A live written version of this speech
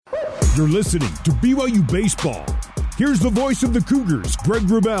You're listening to BYU Baseball. Here's the voice of the Cougars, Greg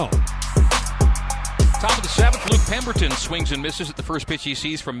Wrubell. Top of the seventh, Luke Pemberton swings and misses at the first pitch he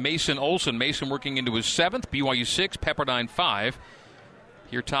sees from Mason Olson. Mason working into his seventh, BYU 6, Pepperdine 5.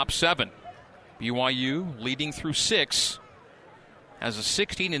 Here top seven. BYU leading through six, has a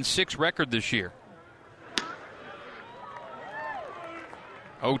 16-6 record this year.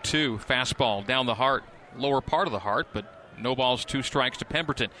 0-2, fastball down the heart, lower part of the heart, but no balls, 2 strikes to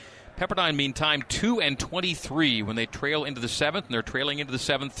Pemberton. Pepperdine, meantime, 2-23 when they trail into the seventh, and they're trailing into the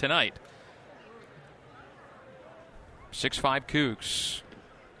seventh tonight. 6-5 Cougs.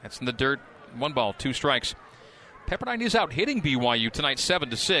 That's in the dirt. 1 ball, 2 strikes. Pepperdine is out hitting BYU tonight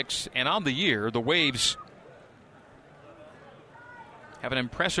 7-6, and on the year, the Waves have an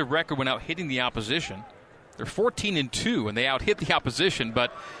impressive record when out hitting the opposition. They're 14-2, and they out hit the opposition,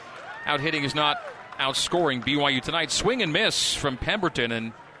 but out hitting is not outscoring BYU tonight. Swing and miss from Pemberton,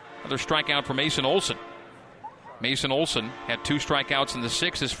 and another strikeout from Mason Olson. Mason Olson had 2 strikeouts in the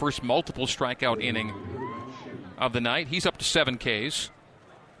 6th, his first multiple strikeout inning of the night. He's up to 7 Ks.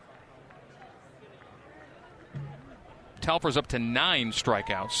 Telfer's up to 9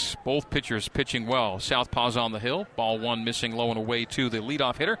 strikeouts. Both pitchers pitching well. Southpaw's on the hill. Ball 1 missing low and away to the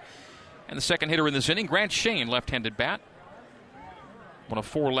leadoff hitter. And the second hitter in this inning, Grant Shane, left-handed bat. One of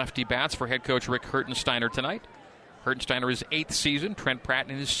 4 lefty bats for head coach Rick Hertensteiner tonight. Hertensteiner is 8th season. Trent Pratt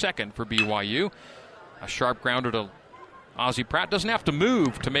in his 2nd for BYU. A sharp grounder to Ozzie Pratt. Doesn't have to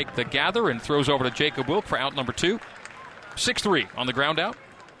move to make the gather and throws over to Jacob Wilk for out number 2. 6-3 on the ground out.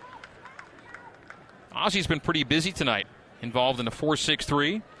 Ozzie's been pretty busy tonight. Involved in a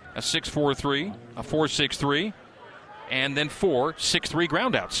 4-6-3, a 6-4-3, a 4-6-3, and then 4 6-3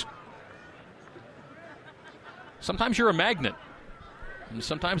 groundouts. Sometimes you're a magnet. And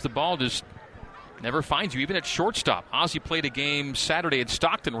sometimes the ball just never finds you, even at shortstop. Ozzie played a game Saturday at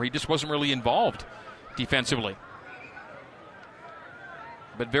Stockton where he just wasn't really involved defensively.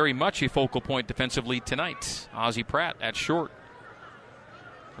 But very much a focal point defensively tonight. Ozzie Pratt at short.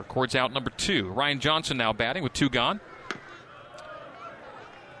 Records out number 2. Ryan Johnson now batting with 2 gone.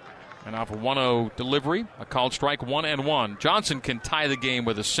 And off a 1-0 delivery, a called strike, 1-1. Johnson can tie the game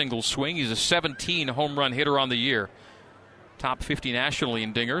with a single swing. He's a 17 home run hitter on the year. Top 50 nationally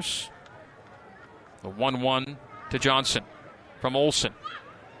in dingers. The 1-1 to Johnson from Olson.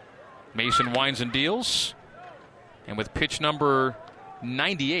 Mason winds and deals. And with pitch number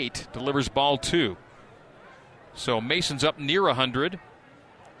 98, delivers ball 2. So Mason's up near 100.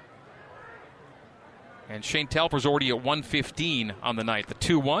 And Shane Telfer's already at 115 on the night. The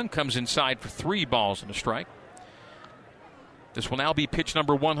 2-1 comes inside for 3 balls and a strike. This will now be pitch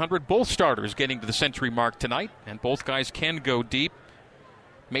number 100. Both starters getting to the century mark tonight, and both guys can go deep.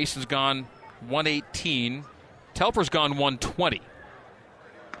 Mason's gone 118. Telfer's gone 120.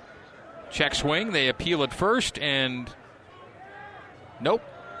 Check swing. They appeal at first, and nope.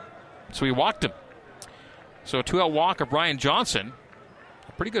 So he walked him. So a 2-out walk of Ryan Johnson.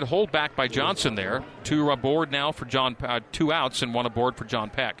 Pretty good hold back by Johnson there. 2 aboard now for 2 outs and 1 aboard for John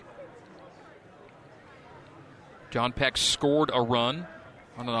Peck. John Peck scored a run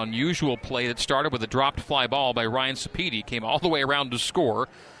on an unusual play that started with a dropped fly ball by Ryan Sapedi. Came all the way around to score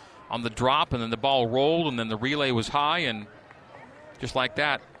on the drop, and then the ball rolled, and then the relay was high, and just like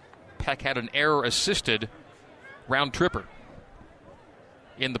that, Peck had an error-assisted round tripper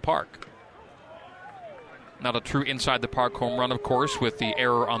in the park. Not a true inside-the-park home run, of course, with the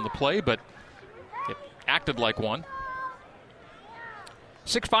error on the play, but it acted like one.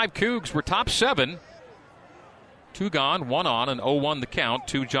 6-5 Cougs were top 7. 2 gone, 1 on, and 0-1 the count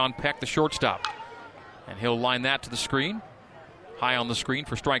to John Peck, the shortstop. And he'll line that to the screen. High on the screen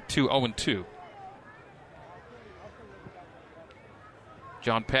for strike 2, 0-2.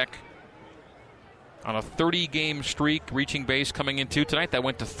 John Peck on a 30-game streak, reaching base coming into tonight. That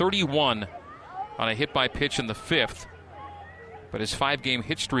went to 31 on a hit by pitch in the 5th. But his 5-game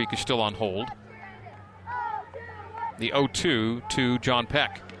hit streak is still on hold. The 0-2 to John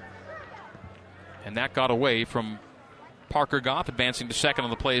Peck. And that got away from Parker Goff, advancing to second on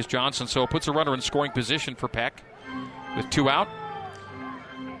the play as Johnson. So it puts a runner in scoring position for Peck with 2 out.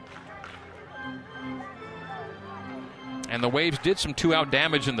 And the Waves did some 2-out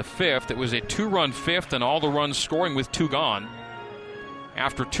damage in the 5th. It was a 2-run 5th and all the runs scoring with 2 gone.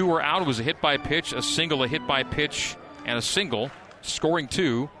 After 2 were out, it was a hit by pitch, a single, a hit by pitch, and a single, scoring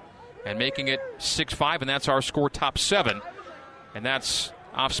 2 and making it 6-5, and that's our score top 7. And that's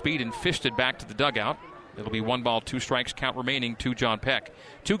off speed and fisted back to the dugout. It'll be 1 ball, 2 strikes, count remaining to John Peck.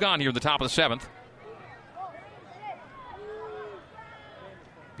 2 gone here in the top of the 7th.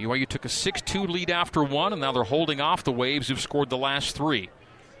 BYU took a 6-2 lead after 1, and now they're holding off the Waves, who've scored the last 3.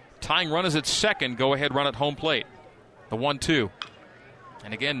 Tying run is at second. Go-ahead run at home plate. The 1-2.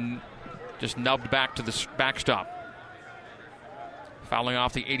 And again, just nubbed back to the backstop. Fouling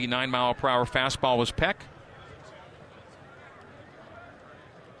off the 89-mile-per-hour fastball was Peck.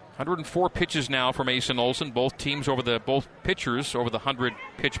 104 pitches now for Mason Olson. Both pitchers over the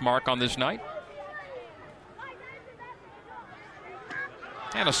 100-pitch mark on this night.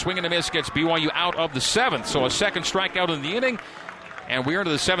 And a swing and a miss gets BYU out of the seventh. So a second strikeout in the inning. And we're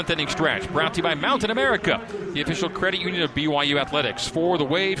into the seventh inning stretch. Brought to you by Mountain America, the official credit union of BYU Athletics. For the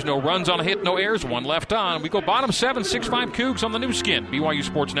Waves, no runs on a hit, no errors, one left on. We go bottom 7, 6-5 Cougs on the new skin, BYU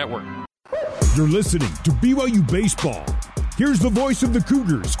Sports Network. You're listening to BYU Baseball. Here's the voice of the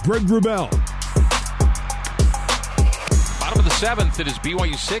Cougars, Greg Wrubell. Bottom of the seventh, it is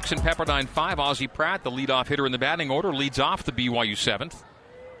BYU 6 and Pepperdine 5. Ozzie Pratt, the leadoff hitter in the batting order, leads off the BYU seventh.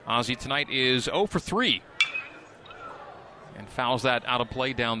 Ozzie tonight is 0 for 3. And fouls that out of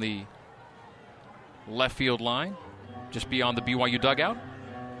play down the left field line, just beyond the BYU dugout.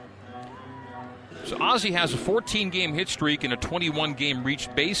 So Ozzie has a 14-game hit streak and a 21-game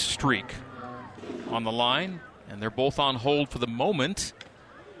reached base streak on the line. And they're both on hold for the moment.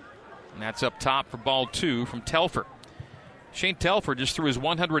 And that's up top for ball 2 from Telfer. Shane Telfer just threw his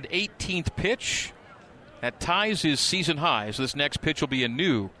 118th pitch. That ties his season high. So this next pitch will be a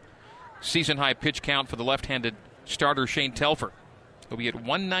new season high pitch count for the left-handed starter Shane Telfer. He'll be at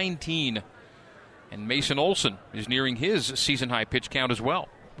 119. And Mason Olson is nearing his season high pitch count as well,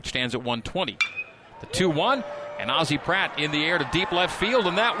 which stands at 120. The 2-1, and Ozzie Pratt in the air to deep left field,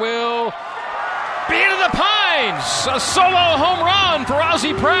 and that will be into the Pines. A solo home run for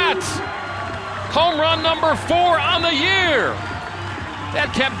Ozzie Pratt. Home run number 4 on the year.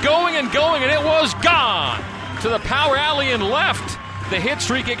 That kept going and going, and it was gone to the power alley and left. The hit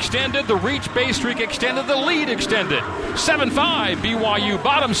streak extended, the reach base streak extended, the lead extended. 7-5 BYU,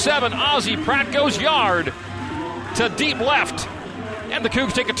 bottom 7. Ozzie Pratt goes yard to deep left, and the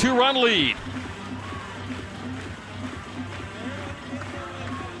Cougs take a 2-run lead.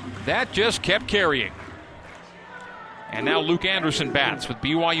 That just kept carrying. And now Luke Anderson bats with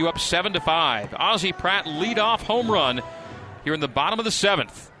BYU up 7-5. Ozzie Pratt leadoff home run here in the bottom of the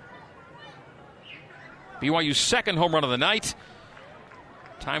 7th. BYU's second home run of the night.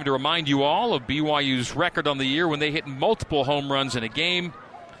 Time to remind you all of BYU's record on the year when they hit multiple home runs in a game.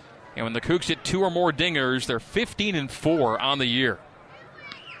 And when the Cougs hit 2 or more dingers, they're 15-4 on the year.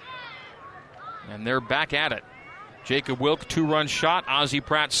 And they're back at it. Jacob Wilk, 2-run shot. Ozzie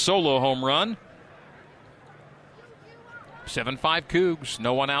Pratt solo home run. 7-5 Cougs.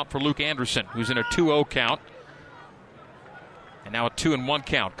 No one out for Luke Anderson, who's in a 2-0 count. And now a 2-1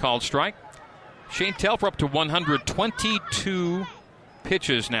 count. Called strike. Shane Telfer up to 122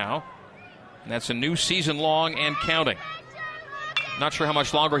 pitches now. And that's a new season long and counting. Not sure how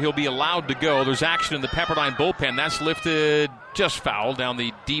much longer he'll be allowed to go. There's action in the Pepperdine bullpen. That's lifted just foul down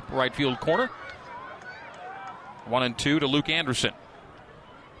the deep right field corner. 1-2 to Luke Anderson.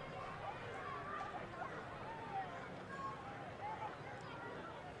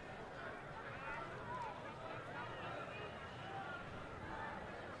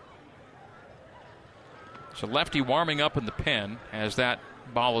 So lefty warming up in the pen as that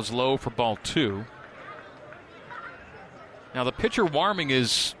ball is low for ball 2. Now the pitcher warming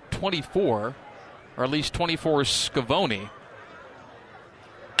is 24, or at least 24 Scavone.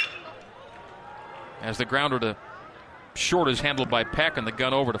 As the grounder to short is handled by Peck, and the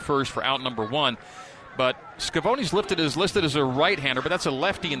gun over to first for out number 1. But Scavone's listed as a right-hander, but that's a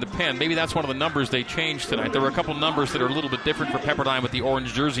lefty in the pen. Maybe that's one of the numbers they changed tonight. There were a couple numbers that are a little bit different for Pepperdine with the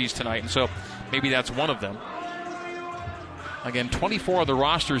orange jerseys tonight, and so maybe that's one of them. Again, 24 of the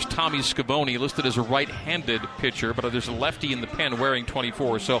roster's Tommy Scavone listed as a right-handed pitcher, but there's a lefty in the pen wearing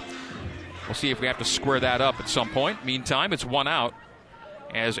 24, so we'll see if we have to square that up at some point. Meantime, it's 1 out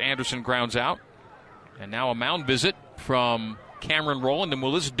as Anderson grounds out. And now a mound visit from Cameron Rowland, and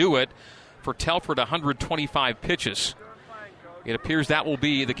will this do it for Telford? 125 pitches. It appears that will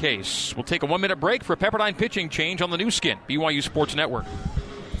be the case. We'll take a 1-minute break for a Pepperdine pitching change on the new skin, BYU Sports Network.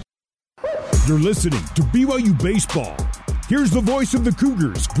 You're listening to BYU Baseball. Here's the voice of the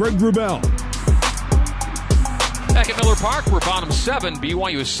Cougars, Greg Wrubell. Back at Miller Park, we're bottom 7.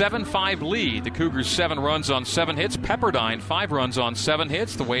 BYU is 7-5 lead. The Cougars 7 runs on 7 hits. Pepperdine 5 runs on 7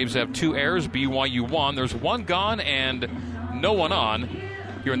 hits. The Waves have 2 errors. BYU 1. There's 1 gone and no one on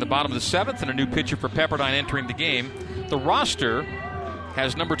here in the bottom of the 7th, and a new pitcher for Pepperdine entering the game. The roster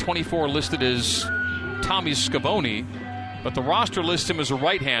has number 24 listed as Tommy Scavone, but the roster lists him as a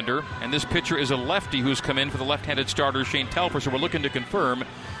right-hander, and this pitcher is a lefty who's come in for the left-handed starter Shane Telfer, so we're looking to confirm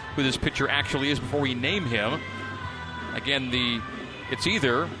who this pitcher actually is before we name him. Again, the it's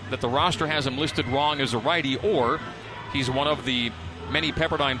either that the roster has him listed wrong as a righty, or he's one of the many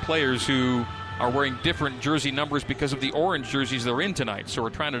Pepperdine players who are wearing different jersey numbers because of the orange jerseys they're in tonight. So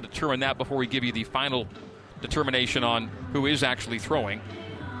we're trying to determine that before we give you the final determination on who is actually throwing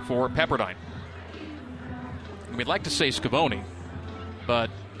for Pepperdine. We'd like to say Scavone, but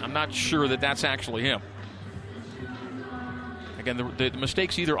I'm not sure that that's actually him. Again, the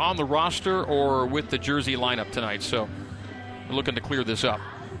mistake's either on the roster or with the jersey lineup tonight, so we're looking to clear this up.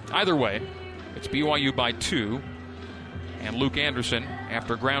 Either way, it's BYU by 2, and Luke Anderson,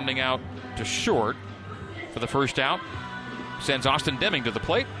 after grounding out to short for the first out, sends Austin Deming to the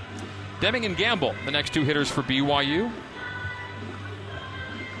plate. Deming and Gamble, the next 2 hitters for BYU.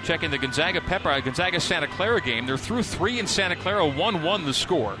 Checking the Gonzaga-Santa Clara game. They're through 3 in Santa Clara, 1-1 the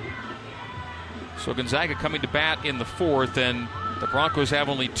score. So Gonzaga coming to bat in the 4th, and the Broncos have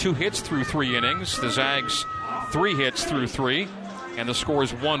only 2 hits through 3 innings. The Zags 3 hits through 3, and the score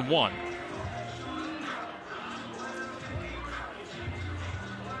is 1-1.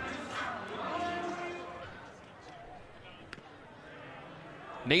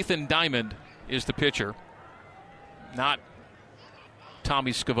 Nathan Diamond is the pitcher, not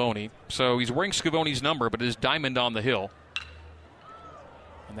Tommy Scavone. So he's wearing Scavone's number, but it is Diamond on the hill.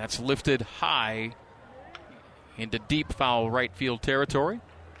 And that's lifted high into deep foul right field territory.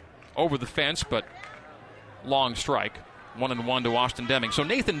 Over the fence, but long strike. 1-1 to Austin Deming. So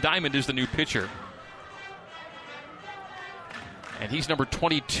Nathan Diamond is the new pitcher. And he's number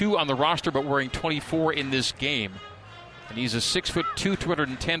 22 on the roster, but wearing 24 in this game. And he's a 6'2",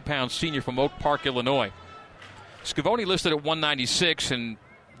 210-pound senior from Oak Park, Illinois. Scavone listed at 196, and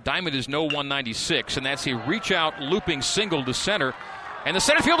Diamond is no 196, and that's a reach-out looping single to center. And the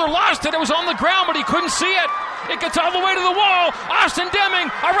center fielder lost it. It was on the ground, but he couldn't see it. It gets all the way to the wall. Austin Deming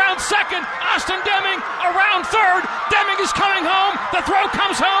around second. Austin Deming around third. Deming is coming home. The throw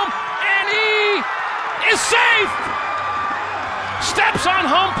comes home, and he is safe. Steps on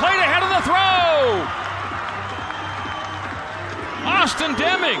home plate ahead of the throw. Austin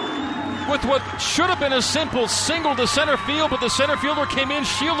Deming with what should have been a simple single to center field, but the center fielder came in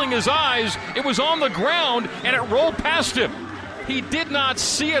shielding his eyes. It was on the ground, and it rolled past him. He did not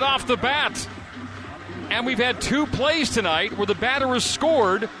see it off the bat. And we've had 2 plays tonight where the batter has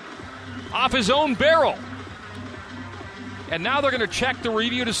scored off his own barrel. And now they're going to check the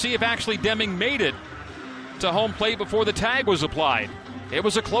review to see if actually Deming made it to home plate before the tag was applied. It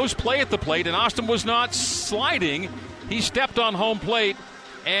was a close play at the plate, and Austin was not sliding. He stepped on home plate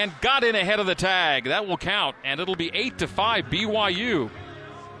and got in ahead of the tag. That will count, and it'll be 8-5 BYU.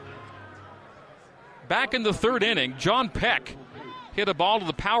 Back in the 3rd inning, John Peck hit a ball to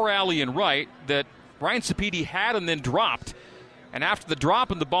the power alley in right that Ryan Sapedi had and then dropped. And after the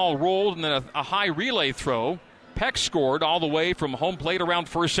drop and the ball rolled and then a high relay throw, Peck scored all the way from home plate around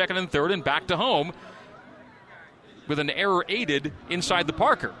 1st, 2nd, and 3rd and back to home with an error aided inside the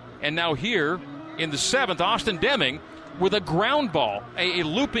Parker. And now here in the 7th, Austin Deming with a ground ball, a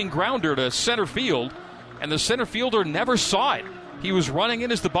looping grounder to center field, and the center fielder never saw it. He was running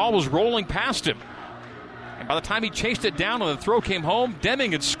in as the ball was rolling past him. And by the time he chased it down and the throw came home,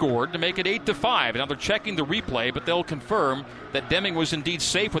 Deming had scored to make it 8-5. Now they're checking the replay, but they'll confirm that Deming was indeed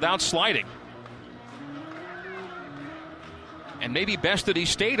safe without sliding. And maybe best that he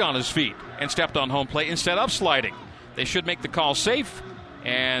stayed on his feet and stepped on home plate instead of sliding. They should make the call safe.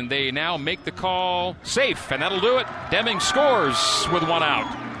 And they now make the call safe, and that'll do it. Deming scores with 1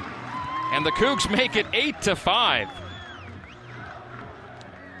 out. And the Cougs make it 8-5.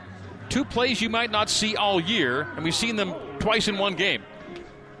 2 plays you might not see all year, and we've seen them twice in 1 game.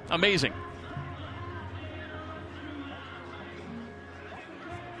 Amazing.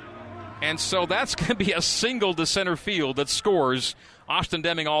 And so that's going to be a single to center field that scores Austin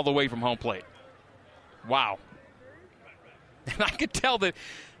Deming all the way from home plate. Wow. And I could tell that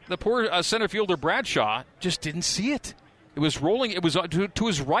the poor center fielder Bradshaw just didn't see it. It was rolling. It was to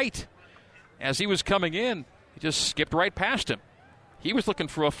his right. As he was coming in, he just skipped right past him. He was looking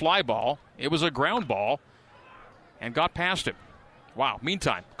for a fly ball. It was a ground ball and got past him. Wow.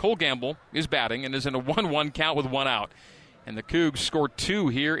 Meantime, Cole Gamble is batting and is in a 1-1 count with 1 out. And the Cougs scored 2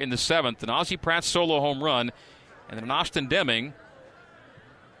 here in the 7th. An Ozzie Pratt solo home run and then an Austin Deming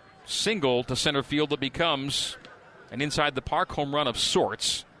single to center field that becomes an inside the park home run of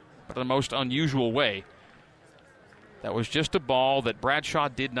sorts, but in a most unusual way. That was just a ball that Bradshaw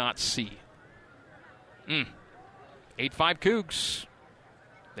did not see. 8-5 Cougs.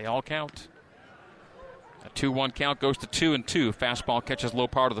 They all count. A 2-1 count goes to 2-2. Fastball catches low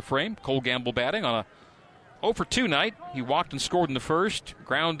part of the frame. Cole Gamble batting on a 0-for-2 night. He walked and scored in the 1st,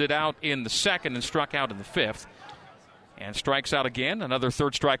 grounded out in the 2nd, and struck out in the 5th. And strikes out again. Another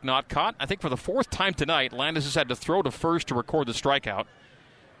third strike not caught. I think for the fourth time tonight, Landis has had to throw to first to record the strikeout.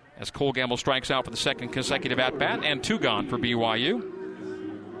 As Cole Gamble strikes out for the second consecutive at-bat, and 2 gone for BYU.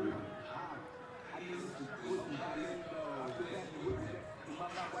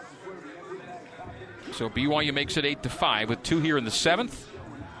 So BYU makes it 8-5 with 2 here in the 7th.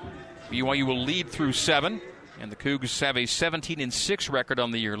 BYU will lead through 7, and the Cougs have a 17-6 record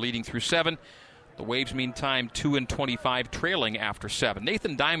on the year, leading through 7. The Waves, meantime, 2-25, trailing after 7.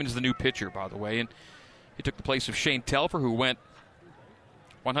 Nathan Diamond is the new pitcher, by the way, and he took the place of Shane Telfer, who went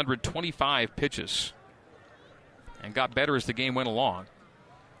 125 pitches and got better as the game went along.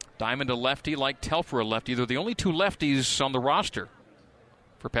 Diamond a lefty, like Telfer a lefty. They're the only 2 lefties on the roster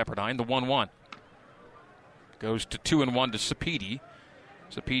for Pepperdine. The 1-1 goes to 2-1 to Sapedi.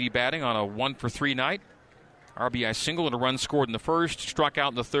 Sapedi batting on a 1-for-3 night. RBI single and a run scored in the first, struck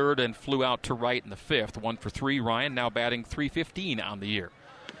out in the third, and flew out to right in the fifth. 1-for-3. Ryan now batting .315 on the year.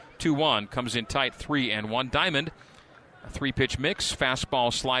 2-1 comes in tight, 3-1. Diamond, a 3-pitch mix,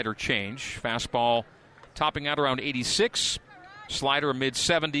 fastball, slider, change. Fastball topping out around 86, slider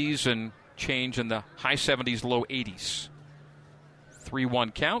mid-70s, and change in the high 70s, low 80s.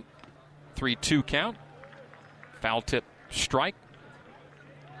 3-1 count, 3-2 count. Foul tip strike.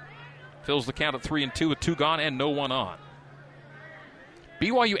 Fills the count at 3-2 with 2 gone and no 1 on.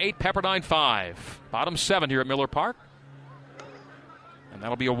 BYU 8, Pepperdine 5. Bottom 7 here at Miller Park. And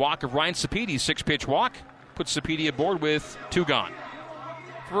that'll be a walk of Ryan Sapedi's 6-pitch walk. Puts Sapedi aboard with 2 gone.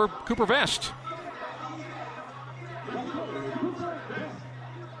 For Cooper Vest.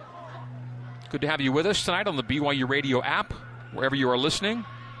 Good to have you with us tonight on the BYU Radio app, wherever you are listening.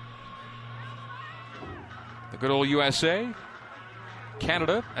 The good old USA,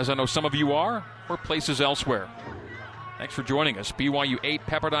 Canada, as I know some of you are, or places elsewhere. Thanks for joining us. BYU 8,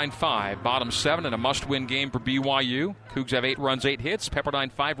 Pepperdine 5, bottom 7, and a must-win game for BYU. Cougs have 8 runs, 8 hits.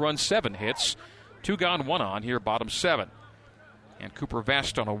 Pepperdine 5 runs, 7 hits. 2 gone, 1 on here, bottom 7. And Cooper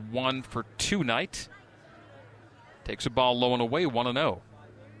Vest on a 1-for-2 night. Takes a ball low and away, 1-0.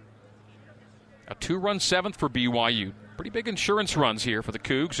 A 2-run 7th for BYU. Pretty big insurance runs here for the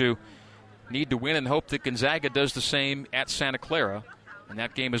Cougs, who need to win and hope that Gonzaga does the same at Santa Clara. And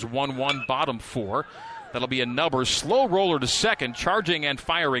that game is 1-1, bottom 4. That'll be a Nubber. Slow roller to second, charging and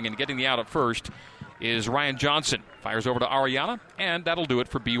firing and getting the out at first is Ryan Johnson. Fires over to Ariana, and that'll do it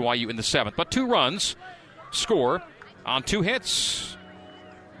for BYU in the 7th. But 2 runs score on 2 hits.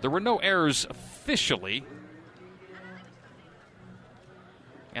 There were no errors officially,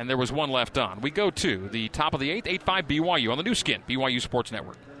 and there was 1 left on. We go to the top of the 8th, 8-5 BYU on the new skin, BYU Sports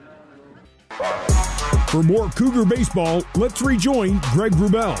Network. For more Cougar baseball, let's rejoin Greg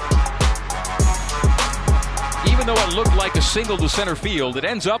Wrubell. Even though it looked like a single to center field, it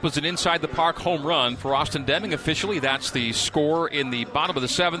ends up as an inside-the-park home run for Austin Deming. Officially, that's the score in the bottom of the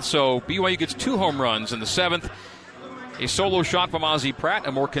 7th, so BYU gets 2 home runs in the 7th. A solo shot from Ozzie Pratt,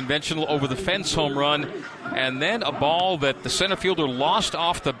 a more conventional over-the-fence home run, and then a ball that the center fielder lost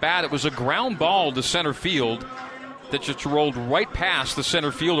off the bat. It was a ground ball to center field that just rolled right past the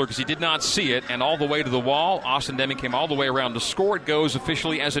center fielder because he did not see it, and all the way to the wall. Austin Deming came all the way around to score. It goes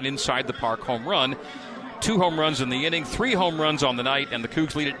officially as an inside-the-park home run. 2 home runs in the inning, 3 home runs on the night, and the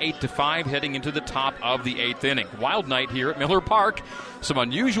Cougs lead at 8-5 heading into the top of the 8th inning. Wild night here at Miller Park. Some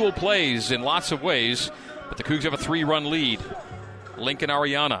unusual plays in lots of ways, but the Cougs have a 3-run lead. Lincoln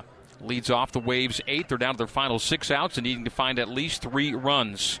Ariana leads off the Waves 8. They're down to their final 6 outs and needing to find at least 3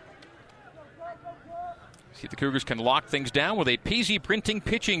 runs. See if the Cougars can lock things down with a PZ Printing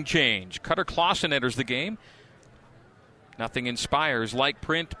pitching change. Cutter Clausen enters the game. Nothing inspires like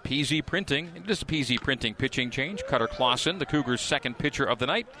print, PZ Printing. It is a PZ Printing pitching change. Cutter Clausen, the Cougars' second pitcher of the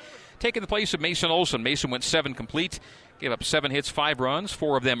night, taking the place of Mason Olson. Mason went 7 complete, gave up 7 hits, 5 runs,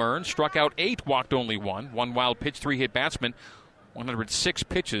 4 of them earned, struck out 8, walked only 1. 1 wild pitch, 3 hit batsman, 106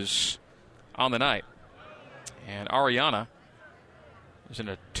 pitches on the night. And Ariana is in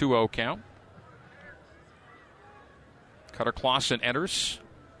a 2-0 count. Cutter Clausen enters.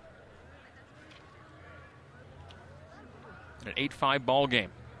 An 8-5 ball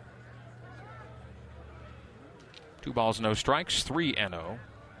game. 2 balls, no strikes, 3-0.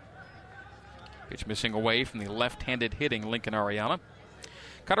 Pitch missing away from the left-handed hitting Lincoln Ariana.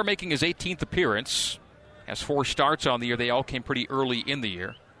 Cutter making his 18th appearance. Has 4 starts on the year. They all came pretty early in the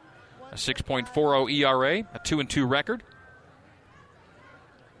year. A 6.40 ERA, a 2-2 record.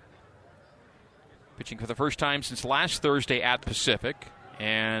 Pitching for the first time since last Thursday at Pacific.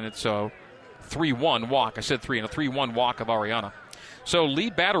 And it's a 3-1 walk. I said 3 and a 3-1 walk of Ariana. So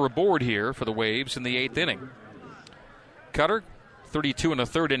lead batter aboard here for the Waves in the 8th inning. Cutter, 32 and a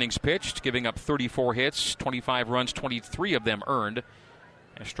third innings pitched, giving up 34 hits, 25 runs, 23 of them earned,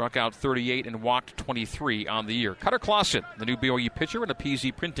 and struck out 38 and walked 23 on the year. Cutter Clausen, the new BYU pitcher, and a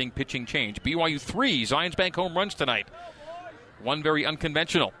PZ Printing pitching change. BYU 3 Zions Bank home runs tonight. One very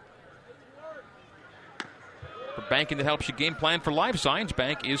unconventional. For banking that helps you game plan for life, Zions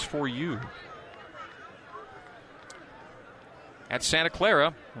Bank is for you. At Santa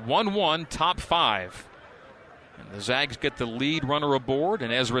Clara, 1-1, top 5. And the Zags get the lead runner aboard,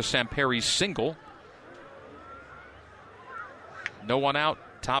 and Ezra Samperi's single. No one out,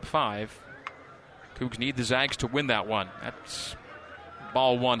 top 5. Cougs need the Zags to win that one. That's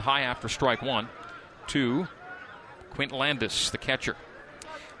ball 1 high after strike 1. 2, Quint Landis, the catcher.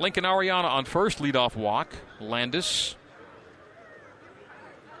 Lincoln Ariana on first, leadoff walk. Landis,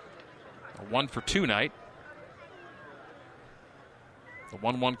 a 1-for-2 night. The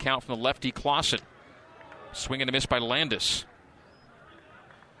 1-1 count from the lefty Clausen. Swing and a miss by Landis.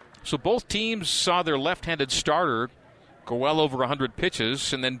 So both teams saw their left-handed starter go well over 100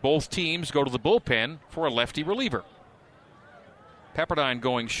 pitches, and then both teams go to the bullpen for a lefty reliever. Pepperdine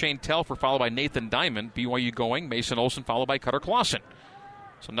going Shane Telfer, followed by Nathan Diamond. BYU going Mason Olson, followed by Cutter Clausen.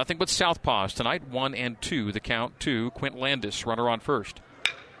 So nothing but southpaws tonight. 1 and 2, the count to Quint Landis, runner on first.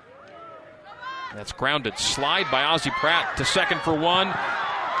 That's grounded. Slide by Ozzie Pratt to second for 1.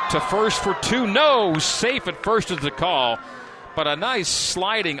 To first for 2. No, safe at first is the call. But a nice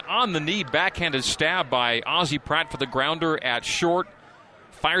sliding on the knee backhanded stab by Ozzie Pratt for the grounder at short.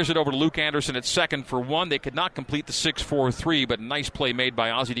 Fires it over to Luke Anderson at second for 1. They could not complete the 6-4-3, but nice play made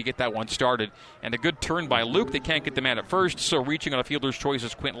by Ozzie to get that one started. And a good turn by Luke. They can't get the man at first, so reaching on a fielder's choice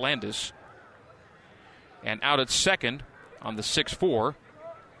is Quint Landis. And out at second on the 6-4.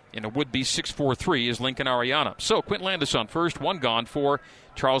 In a would-be 6-4-3 is Lincoln Ariana. So Quint Landis on first, 1 gone for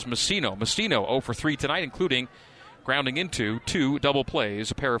Charles Messino. Messino 0-for-3 tonight, including grounding into 2 double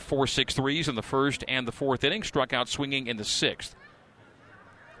plays, a pair of 4.63s in the first and the fourth inning, struck out swinging in the 6th.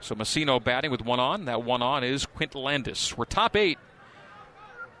 So Messino batting with 1 on. That 1 on is Quint Landis. We're top 8.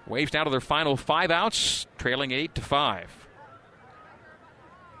 Waves down to their final 5 outs, trailing 8-5.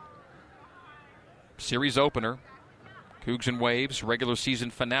 Series opener. Cougs and Waves, regular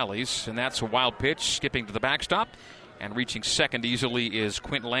season finales, and that's a wild pitch, skipping to the backstop, and reaching second easily is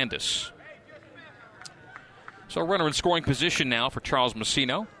Quint Landis. So runner in scoring position now for Charles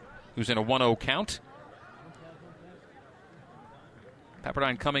Messino, who's in a 1-0 count.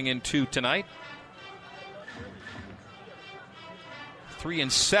 Pepperdine coming in 2 tonight.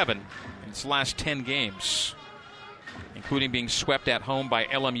 3-7 in its last 10 games, including being swept at home by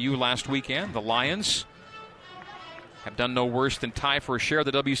LMU last weekend. The Lions have done no worse than tie for a share of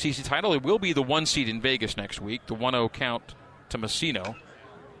the WCC title. It will be the 1 seed in Vegas next week. The 1-0 count to Messino.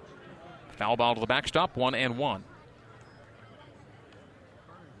 Foul ball to the backstop, 1-1.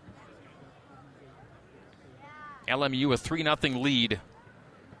 LMU a 3-0 lead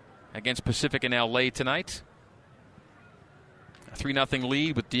against Pacific in LA tonight. A 3-0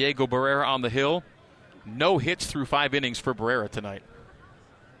 lead with Diego Barrera on the hill. No hits through 5 innings for Barrera tonight.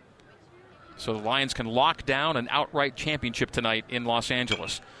 So the Lions can lock down an outright championship tonight in Los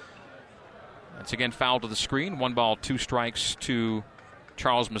Angeles. Once again, foul to the screen. 1 ball, 2 strikes to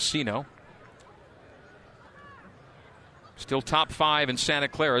Charles Messino. Still top 5 in Santa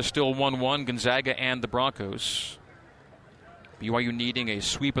Clara. Still 1-1, Gonzaga and the Broncos. BYU needing a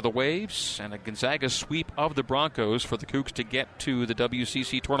sweep of the Waves and a Gonzaga sweep of the Broncos for the Cougs to get to the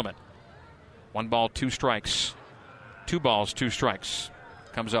WCC tournament. 1 ball, 2 strikes. 2 balls, 2 strikes.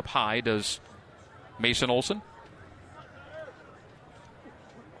 Comes up high, does Mason Olson.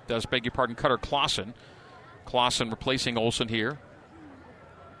 Does, beg your pardon, Cutter Clausen. Clausen replacing Olson here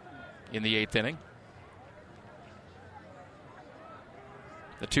in the 8th inning.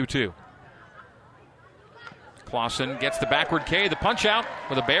 The 2-2. Clausen gets the backward K, the punch out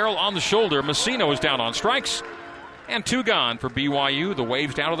with a barrel on the shoulder. Messino is down on strikes. And 2 gone for BYU. The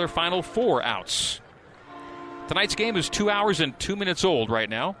Waves down to their final 4 outs. Tonight's game is 2 hours and 2 minutes old right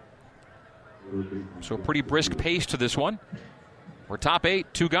now. So a pretty brisk pace to this one. We're top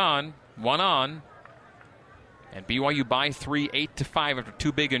 8, 2 gone, 1 on. And BYU by 3, 8-5 after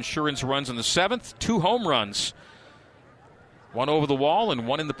 2 big insurance runs in the 7th. 2 home runs. 1 over the wall and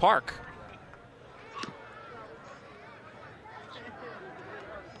 1 in the park.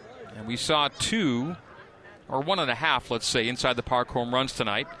 And we saw 2, or 1.5, let's say, inside the park home runs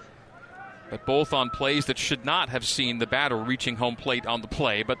tonight. But both on plays that should not have seen the batter reaching home plate on the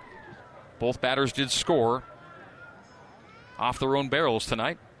play. But both batters did score off their own barrels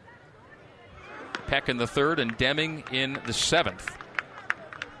tonight. Peck in the 3rd and Deming in the 7th.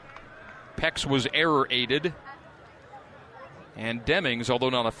 Peck's was error-aided And Demings, although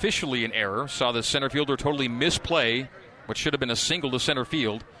not officially an error, saw the center fielder totally misplay what should have been a single to center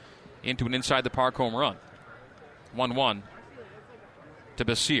field into an inside the park home run. 1-1 to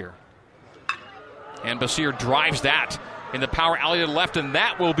Basir. And Basir drives that in the power alley to the left, and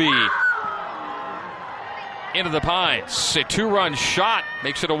that will be into the Pines. A 2-run shot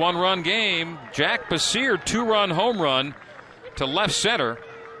makes it a 1-run game. Jack Basir, 2-run home run to left center.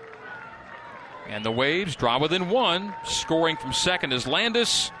 And the Waves draw within 1. Scoring from second is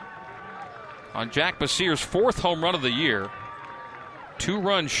Landis on Jack Basir's 4th home run of the year.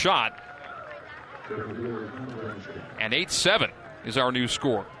 2-run shot. And 8-7 is our new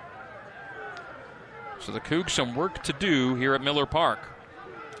score. So the Cougs some work to do here at Miller Park.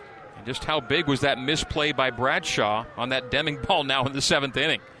 And just how big was that misplay by Bradshaw on that Deming ball now in the 7th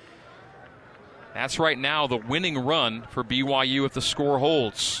inning? That's right now the winning run for BYU if the score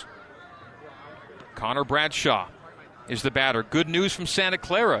holds. Connor Bradshaw is the batter. Good news from Santa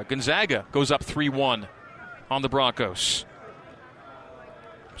Clara. Gonzaga goes up 3-1 on the Broncos.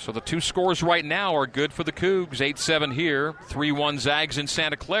 So the 2 scores right now are good for the Cougs. 8-7 here, 3-1 Zags in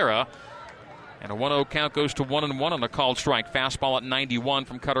Santa Clara. And a 1-0 count goes to 1-1 on a called strike. Fastball at 91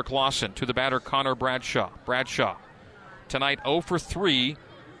 from Cutter Clausen to the batter Connor Bradshaw. Bradshaw tonight 0 for 3.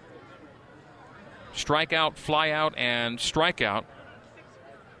 Strikeout, flyout, and strikeout.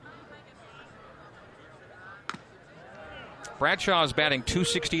 Bradshaw is batting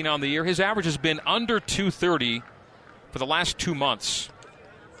 .216 on the year. His average has been under .230 for the last 2 months.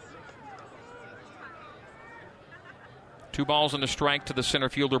 2 balls and a strike to the center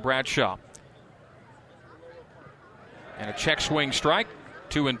fielder Bradshaw. And a check swing strike,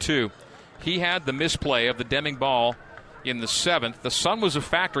 2-2. He had the misplay of the Deming ball in the 7th. The sun was a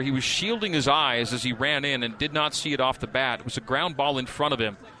factor. He was shielding his eyes as he ran in and did not see it off the bat. It was a ground ball in front of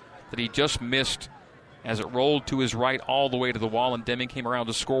him that he just missed as it rolled to his right all the way to the wall, and Deming came around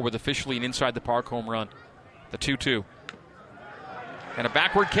to score with officially an inside the park home run. The 2-2. And a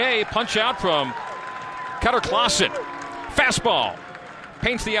backward K, punch out from Cutter Clausen. Fastball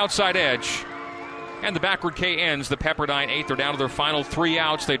paints the outside edge. And the backward K ends the Pepperdine 8th. They're down to their final 3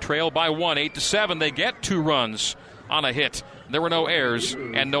 outs. They trail by 1, 8-7. They get 2 runs on a hit. There were no errors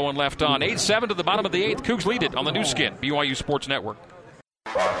and no one left on. 8-7 to the bottom of the 8th. Cougs lead it on the new skin, BYU Sports Network.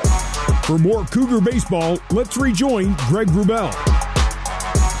 For more Cougar baseball, let's rejoin Greg Wrubell.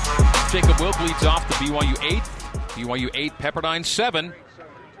 Jacob Wilk leads off the BYU 8th. BYU 8, Pepperdine 7.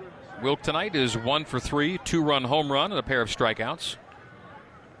 Wilk tonight is 1 for 3, 2-run home run and a pair of strikeouts.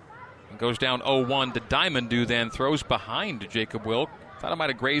 And goes down 0-1 to Diamond, who then throws behind Jacob Wilk. Thought it might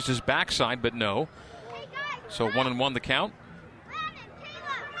have grazed his backside, but no. So 1-1 the count.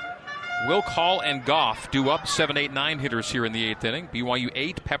 Wilk, Hall, and Goff do up 7, 8, 9 hitters here in the 8th inning. BYU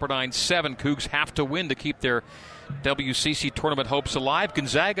 8, Pepperdine 7. Cougs have to win to keep their WCC tournament hopes alive.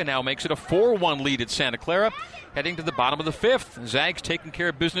 Gonzaga now makes it a 4-1 lead at Santa Clara, heading to the bottom of the 5th. Zags taking care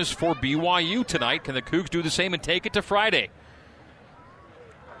of business for BYU tonight. Can the Cougs do the same and take it to Friday?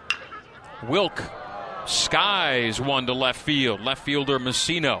 Wilk skies one to left field. Left fielder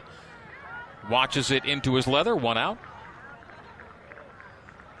Messino watches it into his leather. 1 out.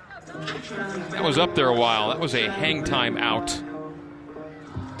 That was up there a while. That was a hang time out.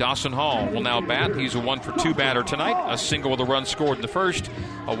 Dawson Hall will now bat. He's a 1 for 2 batter tonight. A single with a run scored in the 1st.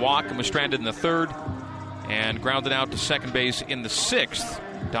 A walk and was stranded in the 3rd. And grounded out to second base in the 6th.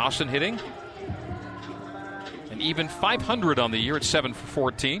 Dawson hitting an even .500 on the year at 7 for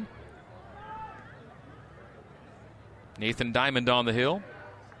 14. Nathan Diamond on the hill.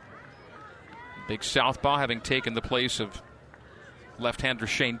 Big southpaw having taken the place of left-hander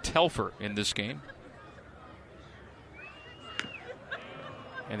Shane Telfer in this game.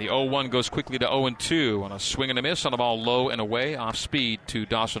 And the 0-1 goes quickly to 0-2 on a swing and a miss on a ball low and away, off speed to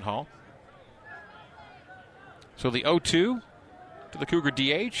Dawson Hall. So the 0-2 to the Cougar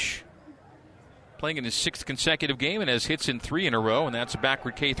DH, playing in his 6th consecutive game and has hits in 3 in a row, and that's a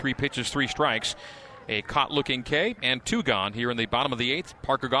backward K, 3 pitches, 3 strikes. A caught-looking K and 2 gone here in the bottom of the 8th.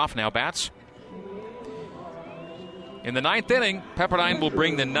 Parker Goff now bats. In the 9th inning, Pepperdine will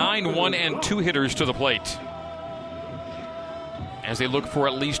bring the 9, 1, and 2 hitters to the plate as they look for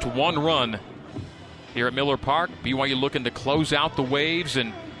at least 1 run here at Miller Park. BYU looking to close out the Waves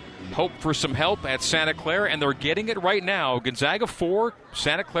and hope for some help at Santa Clara, and they're getting it right now. Gonzaga 4,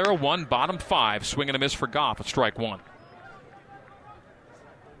 Santa Clara 1, bottom 5. Swing and a miss for Goff at strike 1.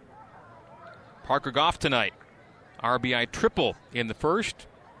 Parker Goff tonight. RBI triple in the 1st,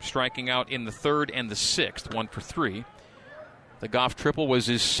 striking out in the 3rd and the 6th, 1 for 3. The Goff triple was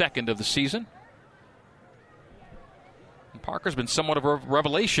his 2nd of the season. And Parker's been somewhat of a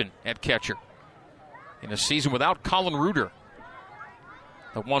revelation at catcher in a season without Colin Reuter.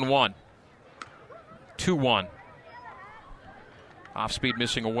 The 1-1. 2-1. Off speed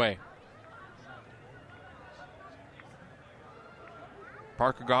missing away.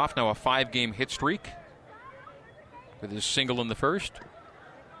 Parker Goff now a 5-game hit streak with his single in the first.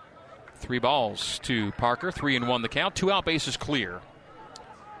 3 balls to Parker. 3-1 the count. 2 out bases clear.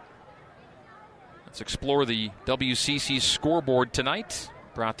 Let's explore the WCC scoreboard tonight.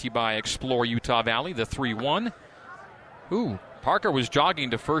 Brought to you by Explore Utah Valley, the 3-1. Parker was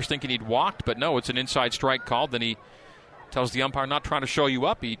jogging to first thinking he'd walked, but no, it's an inside strike called. Then he tells the umpire, not trying to show you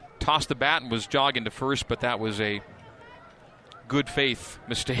up. He tossed the bat and was jogging to first, but that was a good faith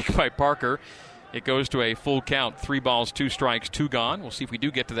mistake by Parker. It goes to a full count. 3 balls, 2 strikes, 2 gone. We'll see if we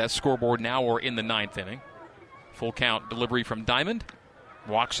do get to that scoreboard now or in the 9th inning. Full count delivery from Diamond.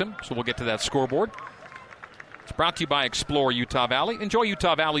 Walks him, so we'll get to that scoreboard. It's brought to you by Explore Utah Valley. Enjoy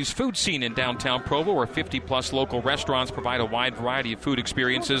Utah Valley's food scene in downtown Provo, where 50-plus local restaurants provide a wide variety of food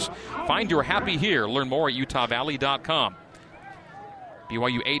experiences. Find your happy here. Learn more at utahvalley.com.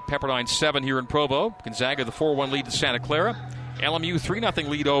 BYU 8, Pepperdine 7 here in Provo. Gonzaga the 4-1 lead to Santa Clara. LMU 3-0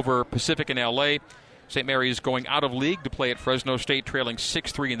 lead over Pacific in L.A. St. Mary's going out of league to play at Fresno State, trailing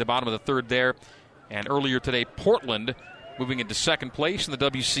 6-3 in the bottom of the third there. And earlier today, Portland moving into second place in the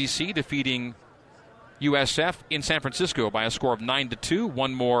WCC, defeating USF in San Francisco by a score of 9-2.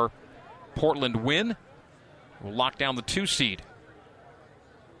 One more Portland win will lock down the 2 seed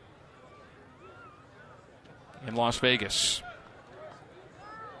in Las Vegas.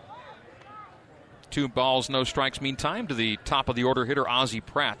 2 balls, no strikes meantime to the top of the order hitter, Ozzie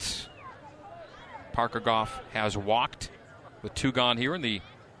Pratt. Parker Goff has walked with 2 gone here in the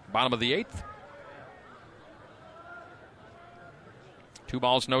bottom of the 8th. 2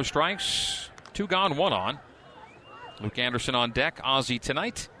 balls, no strikes. 2 gone, 1 on. Luke Anderson on deck. Ozzie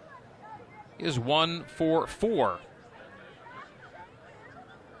tonight is 1 for 4.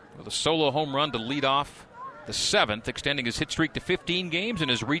 With a solo home run to lead off the 7th, extending his hit streak to 15 games and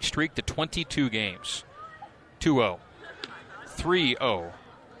his reach streak to 22 games. 2-0. 3-0.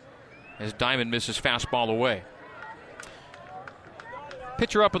 As Diamond misses fastball away.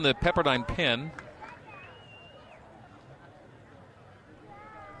 Pitcher up in the Pepperdine pen.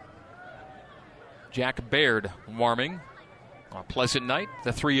 Jack Baird warming on a pleasant night. The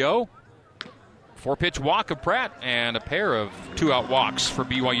 3-0. 4-pitch walk of Pratt and a pair of 2-out walks for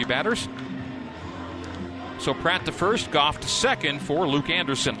BYU batters. So Pratt to first, Goff to second for Luke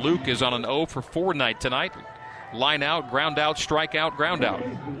Anderson. Luke is on an 0 for 4 night tonight. Line out, ground out, strike out, ground out.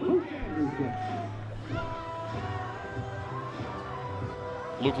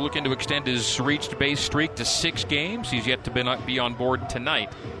 Luke looking to extend his reached base streak to 6 games. He's yet to be on board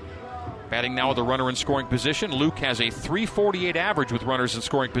tonight. Batting now with a runner in scoring position. Luke has a .348 average with runners in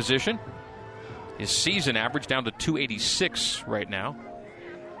scoring position. His season average down to .286 right now.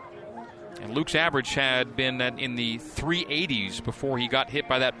 And Luke's average had been in the 380s before he got hit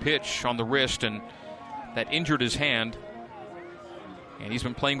by that pitch on the wrist, and that injured his hand. And he's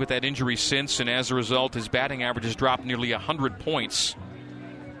been playing with that injury since, and as a result, his batting average has dropped nearly 100 points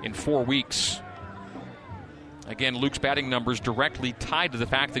in 4 weeks. Again, Luke's batting numbers directly tied to the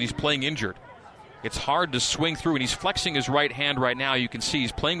fact that he's playing injured. It's hard to swing through, and he's flexing his right hand right now. You can see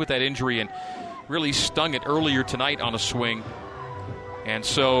he's playing with that injury and really stung it earlier tonight on a swing. And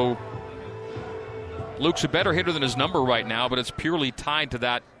so Luke's a better hitter than his number right now, but it's purely tied to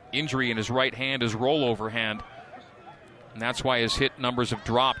that injury in his right hand, his rollover hand. And that's why his hit numbers have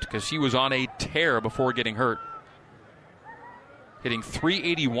dropped, because he was on a tear before getting hurt. Hitting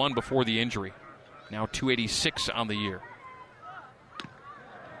 .381 before the injury. Now .286 on the year.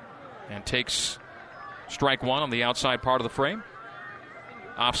 And takes strike 1 on the outside part of the frame.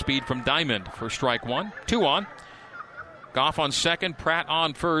 Off speed from Diamond for strike 1. 2 on. Goff on second, Pratt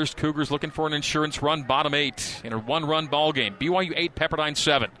on first. Cougars looking for an insurance run, bottom 8 in a 1-run ball game. BYU 8, Pepperdine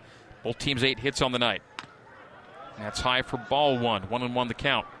 7. Both teams 8 hits on the night. And that's high for ball 1. 1-1 the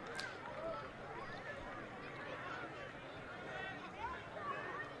count.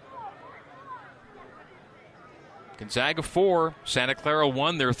 Gonzaga 4, Santa Clara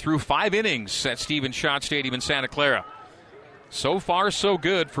 1. They're through 5 innings at Stephen Schott Stadium in Santa Clara. So far, so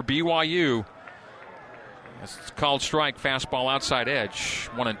good for BYU. It's called strike, fastball outside edge.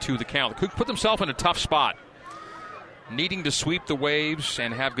 1-2 the count. The Cougs put themselves in a tough spot, needing to sweep the Waves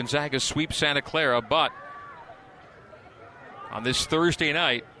and have Gonzaga sweep Santa Clara. But on this Thursday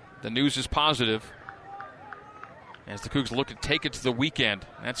night, the news is positive as the Cougs look to take it to the weekend.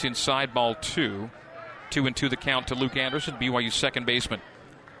 That's inside ball 2. 2-2 the count to Luke Anderson, BYU's second baseman.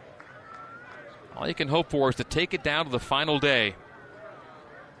 All you can hope for is to take it down to the final day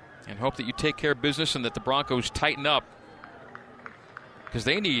and hope that you take care of business and that the Broncos tighten up because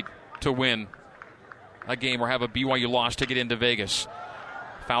they need to win a game or have a BYU loss to get into Vegas.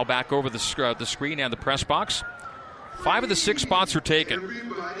 Foul back over the screen and the press box. 5 of the 6 spots are taken.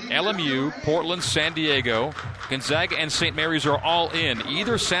 LMU, Portland, San Diego, Gonzaga, and St. Mary's are all in.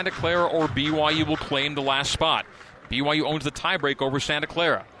 Either Santa Clara or BYU will claim the last spot. BYU owns the tiebreak over Santa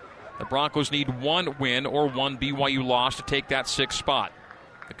Clara. The Broncos need 1 win or 1 BYU loss to take that 6th spot.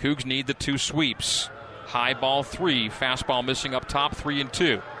 The Cougs need the 2 sweeps. High ball 3, fastball missing up top, 3 and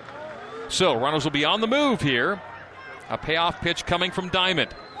 2. So runners will be on the move here. A payoff pitch coming from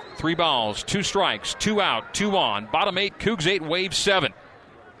Diamond. 3 balls, 2 strikes, 2 out, 2 on. Bottom 8, Cougs 8, Wave 7.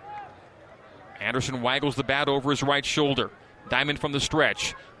 Anderson waggles the bat over his right shoulder. Diamond from the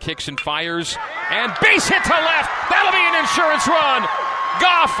stretch. Kicks and fires. And base hit to left. That'll be an insurance run.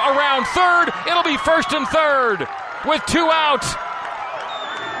 Goff around third. It'll be first and third with 2 out.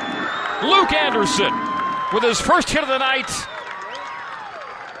 Luke Anderson with his first hit of the night.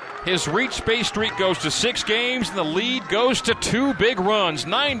 His reach base streak goes to 6 games, and the lead goes to 2 big runs.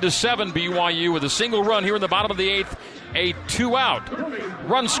 9-7 BYU with a single run here in the bottom of the 8th. A 2-out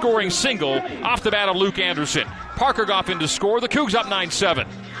run-scoring single off the bat of Luke Anderson. Parker Goff in to score. The Cougs up 9-7.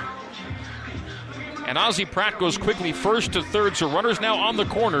 And Ozzie Pratt goes quickly first to third, so runners now on the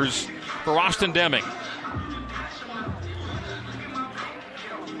corners for Austin Deming.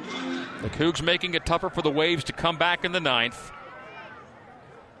 The Cougs making it tougher for the Waves to come back in the 9th.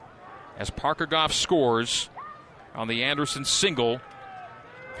 As Parker Goff scores on the Anderson single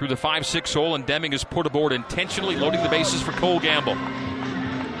through the 5-6 hole, and Deming is put aboard intentionally, loading the bases for Cole Gamble.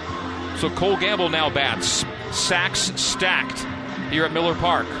 So Cole Gamble now bats. Sacks stacked here at Miller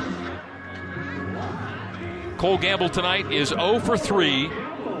Park. Cole Gamble tonight is 0 for 3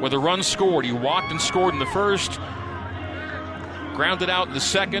 with a run scored. He walked and scored in the first, grounded out in the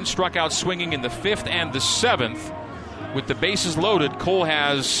second, struck out swinging in the 5th and the 7th. With the bases loaded, Cole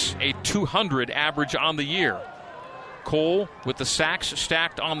has a 200 average on the year. Cole, with the sacks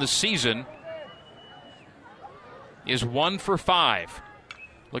stacked on the season, is 1 for 5.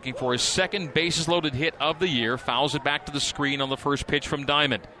 Looking for his second bases loaded hit of the year. Fouls it back to the screen on the first pitch from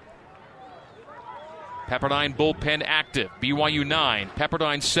Diamond. Pepperdine bullpen active. BYU 9,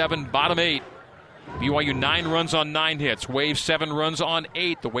 Pepperdine 7, bottom 8. BYU 9 runs on 9 hits. Waves 7 runs on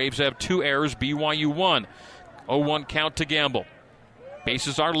 8. The Waves have 2 errors. BYU 1. 0-1 count to Gamble.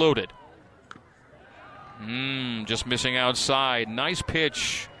 Bases are loaded. Just missing outside. Nice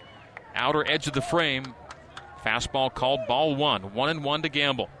pitch. Outer edge of the frame. Fastball called ball 1. 1-1 to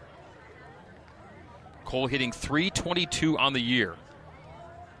Gamble. Cole hitting .322 on the year.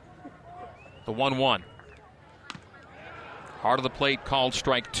 The 1-1. Hard of the plate called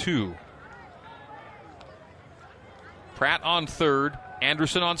strike 2. Pratt on third.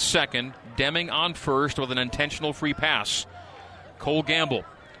 Anderson on second. Deming on first with an intentional free pass. Cole Gamble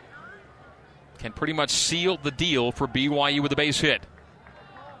can pretty much seal the deal for BYU with a base hit.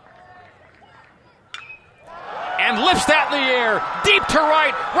 And lifts that in the air. Deep to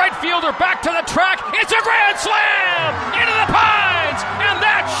right. Right fielder back to the track. It's a grand slam! Into the pines! And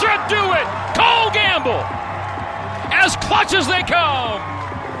that should do it! Cole Gamble! As clutch as they come!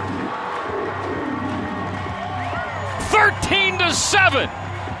 13-7.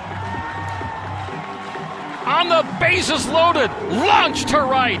 On the bases loaded, launch to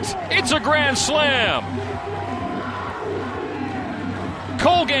right. It's a grand slam.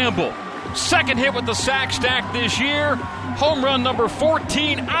 Cole Gamble, second hit with the sack stack this year. Home run number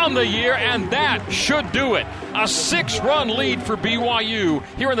 14 on the year, and that should do it. A 6-run lead for BYU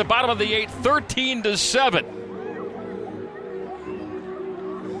here in the bottom of the 8th, 13-7.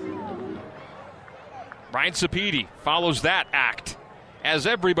 Ryan Sapedi follows that act as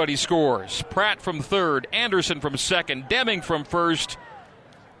everybody scores. Pratt from third, Anderson from second, Deming from first.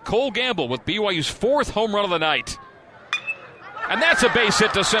 Cole Gamble with BYU's 4th home run of the night. And that's a base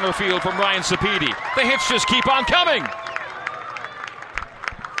hit to center field from Ryan Sapedi. The hits just keep on coming.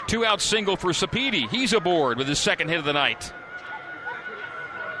 2-out single for Sapedi. He's aboard with his second hit of the night.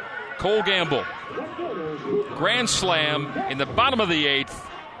 Cole Gamble. Grand slam in the bottom of the 8th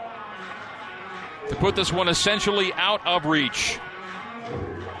to put this one essentially out of reach.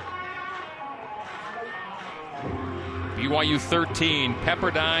 BYU 13,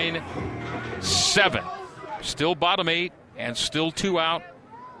 Pepperdine 7. Still bottom 8 and still 2 out.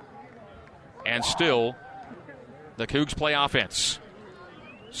 And still the Cougs play offense.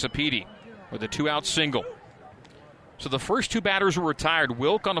 Sapedi with a 2-out single. So the first 2 batters were retired.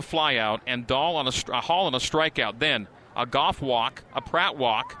 Wilk on a flyout and Dahl on a Hall on a strikeout. Then a Goff walk, a Pratt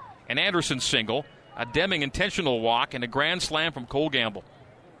walk, an Anderson single, a Deming intentional walk, and a grand slam from Cole Gamble.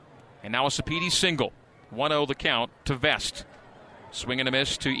 And now a Sapedi single. 1-0 the count to Vest. Swing and a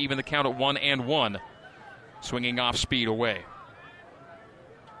miss to even the count at 1-1. Swinging off speed away.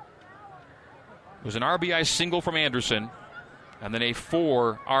 It was an RBI single from Anderson, and then a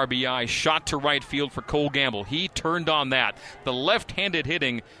 4 RBI shot to right field for Cole Gamble. He turned on that. The left-handed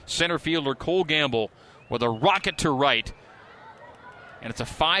hitting center fielder Cole Gamble with a rocket to right. And it's a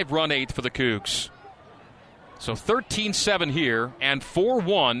 5-run eighth for the Cougs. So 13-7 here and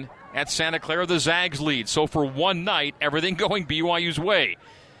 4-1 at Santa Clara. The Zags lead. So for one night, everything going BYU's way.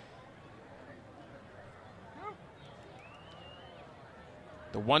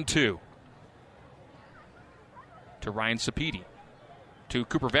 The 1-2 to Ryan Sapedi. To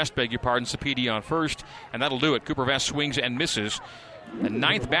Cooper Vest, beg your pardon, Sapedi on first, and that'll do it. Cooper Vest swings and misses. The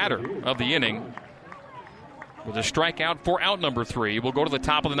 9th batter of the inning with a strikeout for out number 3. We'll go to the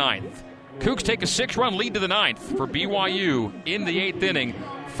top of the 9th. Cougs take a 6-run lead to the 9th for BYU in the 8th inning.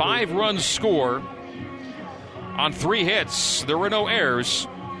 5 runs score on 3 hits. There were no errors,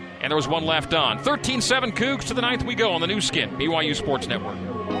 and there was 1 left on. 13-7 Cougs to the 9th we go on the new skin, BYU Sports Network.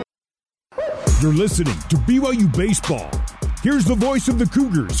 You're listening to BYU Baseball. Here's the voice of the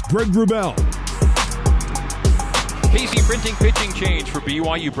Cougars, Greg Wrubell. PZ Printing pitching change for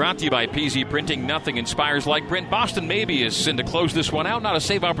BYU, brought to you by PZ Printing. Nothing inspires like print. Boston Mabius in to close this one out. Not a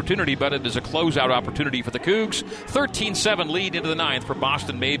save opportunity, but it is a closeout opportunity for the Cougs. 13-7 lead into the 9th for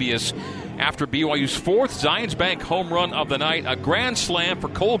Boston Mabius after BYU's 4th Zions Bank home run of the night. A grand slam for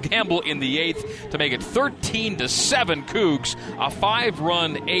Cole Gamble in the 8th to make it 13-7 Cougs. A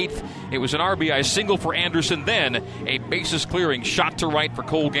 5-run 8th. It was an RBI single for Anderson, then a bases clearing shot to right for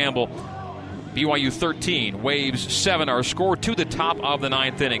Cole Gamble. BYU 13, Waves 7 are scored to the top of the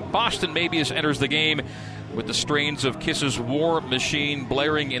 9th inning. Boston Mabius enters the game with the strains of Kiss's War Machine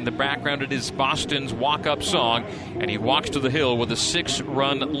blaring in the background. It is Boston's walk-up song, and he walks to the hill with a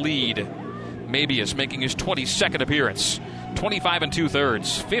 6-run lead. Mabius making his 22nd appearance. 25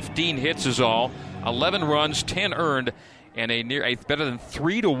 2/3, 15 hits is all, 11 runs, 10 earned, and a better than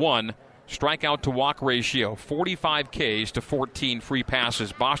 3-1 strikeout to walk ratio, 45 Ks to 14 free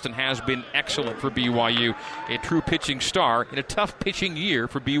passes. Boston has been excellent for BYU. A true pitching star in a tough pitching year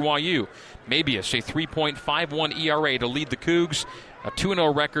for BYU. Mabius, a 3.51 ERA to lead the Cougs. A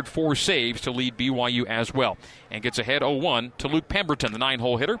 2-0 record, 4 saves to lead BYU as well. And gets ahead 0-1 to Luke Pemberton, the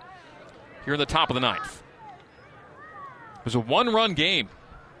 9-hole hitter, here in the top of the 9th. It was a 1-run game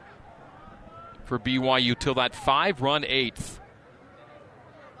for BYU till that 5-run 8th.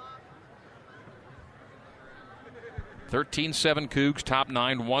 13-7 Cougs, top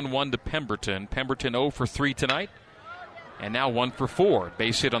 9, 1-1 to Pemberton. Pemberton 0 for 3 tonight, and now 1 for 4.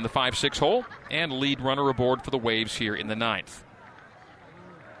 Base hit on the 5-6 hole, and lead runner aboard for the Waves here in the 9th.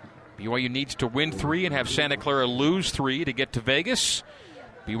 BYU needs to win 3 and have Santa Clara lose 3 to get to Vegas.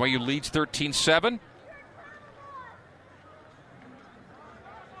 BYU leads 13-7.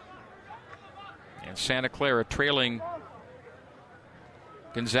 And Santa Clara trailing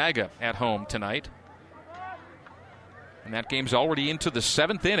Gonzaga at home tonight. And that game's already into the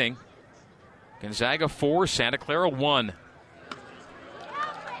 7th inning. Gonzaga 4, Santa Clara 1.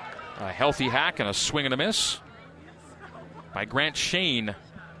 A healthy hack and a swing and a miss by Grant Shane.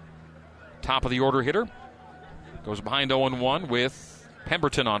 Top of the order hitter. Goes behind 0-1 with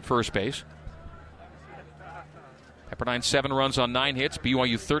Pemberton on first base. Pepperdine 7 runs on 9 hits.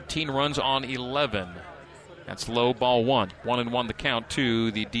 BYU 13 runs on 11. That's low, ball 1. 1-1 the count to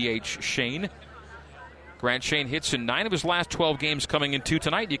the DH Shane. Grant Shane hits in 9 of his last 12 games coming into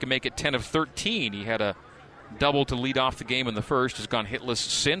tonight. You can make it 10 of 13. He had a double to lead off the game in the first. Has gone hitless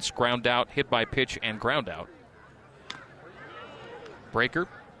since. Ground out, hit by pitch, and ground out. Breaker.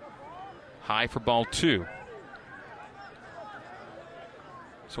 High for ball 2.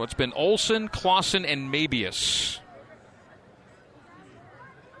 So it's been Olsen, Clausen, and Mabius.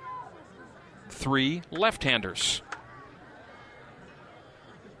 3 left-handers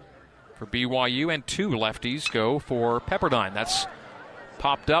for BYU, and 2 lefties go for Pepperdine. That's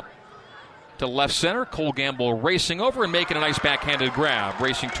popped up to left center. Cole Gamble racing over and making a nice backhanded grab,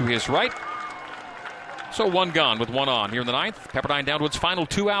 racing to his right. So 1 gone with 1 on here in the 9th. Pepperdine down to its final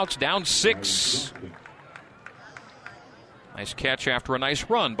 2 outs, down 6. Nice catch after a nice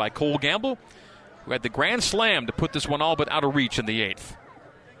run by Cole Gamble, who had the grand slam to put this one all but out of reach in the 8th.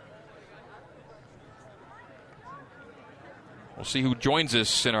 We'll see who joins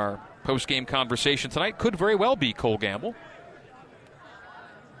us in our post-game conversation tonight. Could very well be Cole Gamble.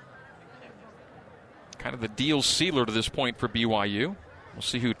 Kind of the deal sealer to this point for BYU. We'll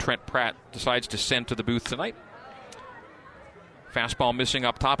see who Trent Pratt decides to send to the booth tonight. Fastball missing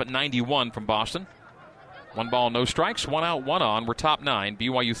up top at 91 from Boston. 1 ball, no strikes, 1 out, 1 on. We're top 9.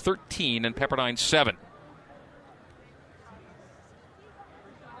 BYU 13 and Pepperdine 7.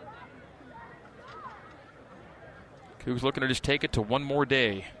 Cougs looking to just take it to one more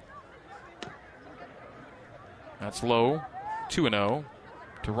day. That's low. 2-0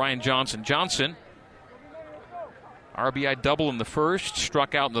 to Ryan Johnson. Johnson, RBI double in the first,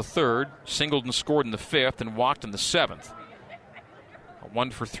 struck out in the third, singled and scored in the fifth, and walked in the seventh. A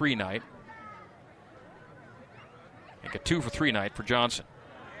 1-for-3 night. And a 2-for-3 night for Johnson.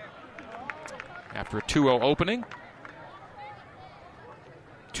 After a 2-0 opening,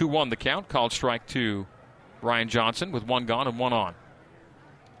 2-1 the count. Called strike to Ryan Johnson with one gone and one on.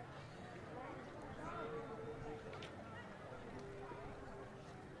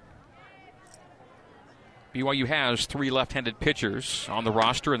 BYU has three left-handed pitchers on the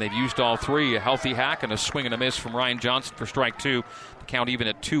roster, and they've used all three. A healthy hack and a swing and a miss from Ryan Johnson for strike two. The count even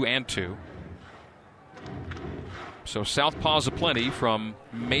at 2-2. So southpaws aplenty from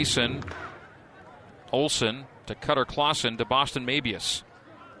Mason, Olsen to Cutter Clausen to Boston Mabius.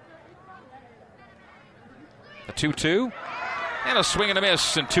 A 2-2 and a swing and a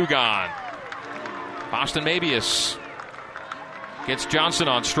miss and two gone. Boston Mabius gets Johnson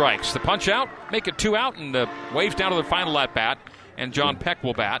on strikes. The punch out, make it 2 out, and waves down to the final at bat. And John Peck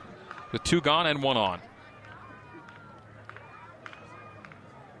will bat with 2 gone and 1 on.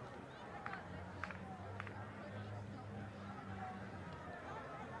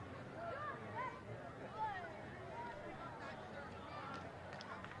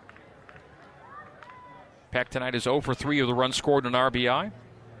 Peck tonight is 0-for-3 of the runs scored in an RBI.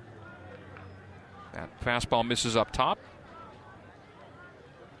 That fastball misses up top.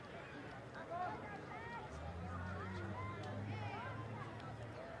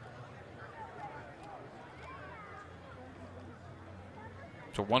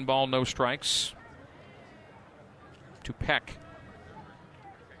 So 1 ball, no strikes to Peck.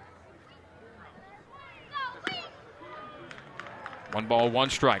 One ball, one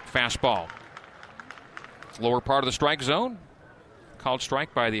strike. Fastball. Lower part of the strike zone. Called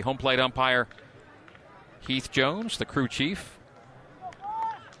strike by the home plate umpire Heath Jones, the crew chief.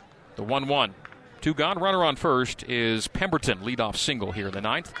 The 1-1. 2 gone. Runner on first is Pemberton. Leadoff single here in the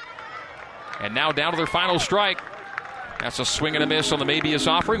 9th. And now down to their final strike. That's a swing and a miss on the Mabius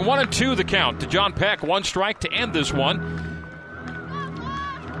offering. 1-2 the count to John Peck. 1 strike to end this one.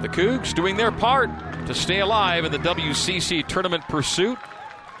 The Cougs doing their part to stay alive in the WCC tournament pursuit.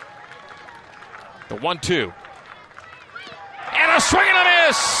 The 1-2. And a swing and a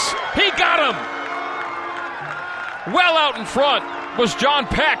miss! He got him! Well out in front was John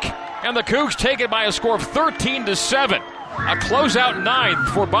Peck. And the Cougs take it by a score of 13-7. A closeout 9th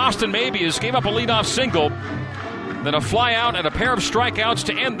for Boston Mabius. Gave up a leadoff single. Then a fly out and a pair of strikeouts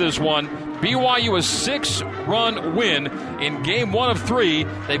to end this one. BYU a 6-run win in game 1 of 3.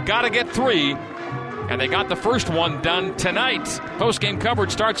 They've got to get 3, and they got the first one done tonight. Post-game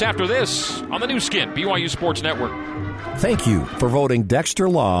coverage starts after this on the new skin, BYU Sports Network. Thank you for voting Dexter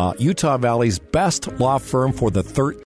Law Utah Valley's best law firm for the 13th